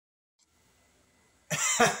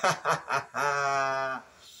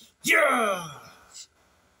Yeah!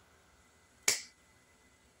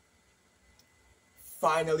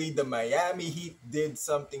 Finally, the Miami Heat did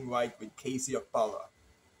something right with Casey Okpala.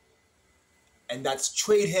 And that's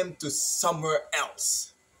trade him to somewhere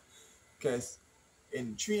else. Because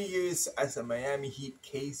in 3 years as a Miami Heat,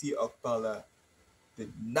 Casey Okpala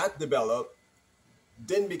did not develop,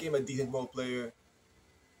 didn't become a decent role player,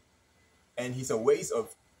 and he's a waste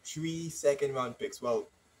of 3 second-round picks. Well,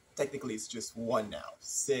 technically it's just one now,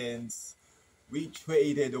 since we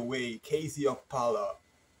traded away Casey Okpala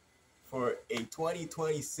for a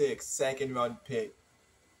 2026 second-round pick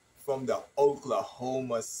from the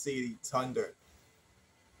Oklahoma City Thunder.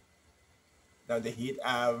 Now the Heat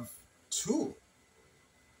have two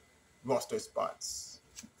roster spots,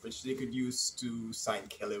 which they could use to sign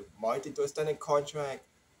Caleb Martin to a standard contract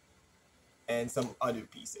and some other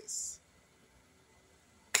pieces.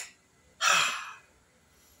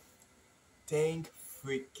 Thank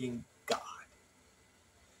freaking God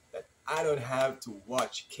that I don't have to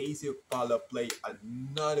watch Casey Okpala play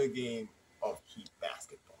another game of Heat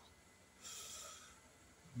basketball.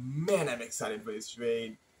 Man, I'm excited for this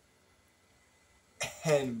trade.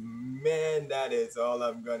 And man, that is all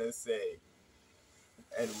I'm gonna say.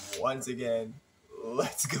 And once again,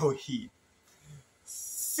 let's go Heat.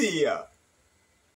 See ya.